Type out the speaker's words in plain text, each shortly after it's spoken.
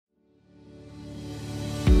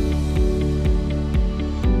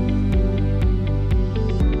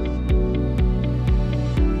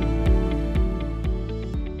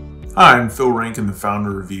Hi, I'm Phil Rankin, the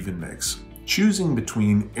founder of EvenMix. Choosing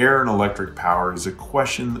between air and electric power is a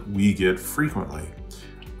question that we get frequently.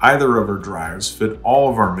 Either of our drives fit all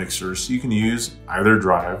of our mixers, so you can use either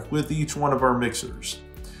drive with each one of our mixers.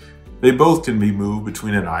 They both can be moved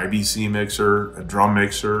between an IBC mixer, a drum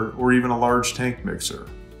mixer, or even a large tank mixer.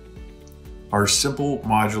 Our simple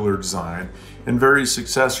modular design and various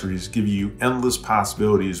accessories give you endless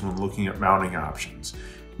possibilities when looking at mounting options,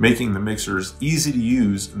 making the mixers easy to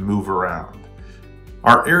use and move around.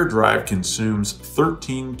 Our air drive consumes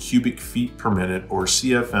 13 cubic feet per minute, or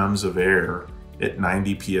CFMs, of air at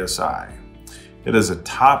 90 psi. It has a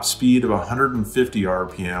top speed of 150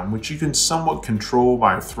 RPM, which you can somewhat control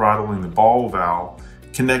by throttling the ball valve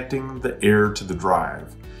connecting the air to the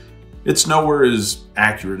drive. It's nowhere as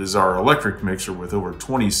accurate as our electric mixer with over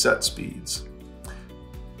 20 set speeds.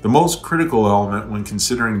 The most critical element when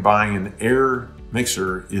considering buying an air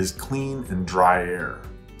mixer is clean and dry air.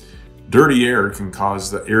 Dirty air can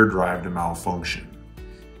cause the air drive to malfunction.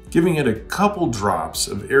 Giving it a couple drops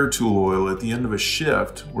of air tool oil at the end of a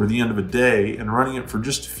shift or the end of a day and running it for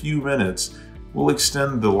just a few minutes will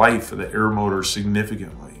extend the life of the air motor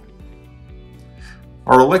significantly.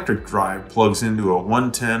 Our electric drive plugs into a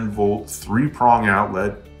 110-volt 3-prong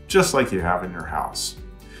outlet just like you have in your house.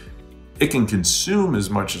 It can consume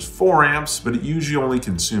as much as 4 amps, but it usually only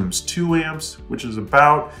consumes 2 amps, which is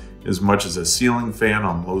about as much as a ceiling fan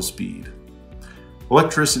on low speed.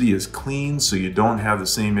 Electricity is clean, so you don't have the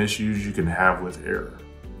same issues you can have with air.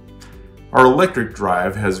 Our electric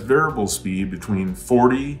drive has variable speed between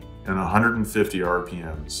 40 and 150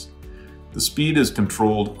 RPMs. The speed is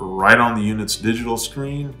controlled right on the unit's digital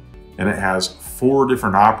screen, and it has 4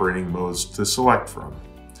 different operating modes to select from.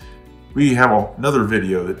 We have another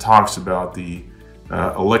video that talks about the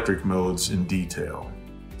electric modes in detail.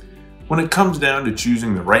 When it comes down to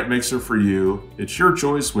choosing the right mixer for you, it's your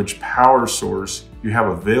choice which power source you have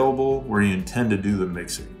available where you intend to do the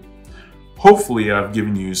mixing. Hopefully I've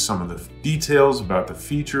given you some of the details about the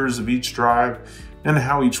features of each drive and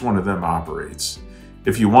how each one of them operates.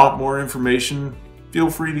 If you want more information, feel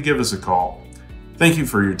free to give us a call. Thank you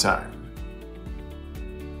for your time.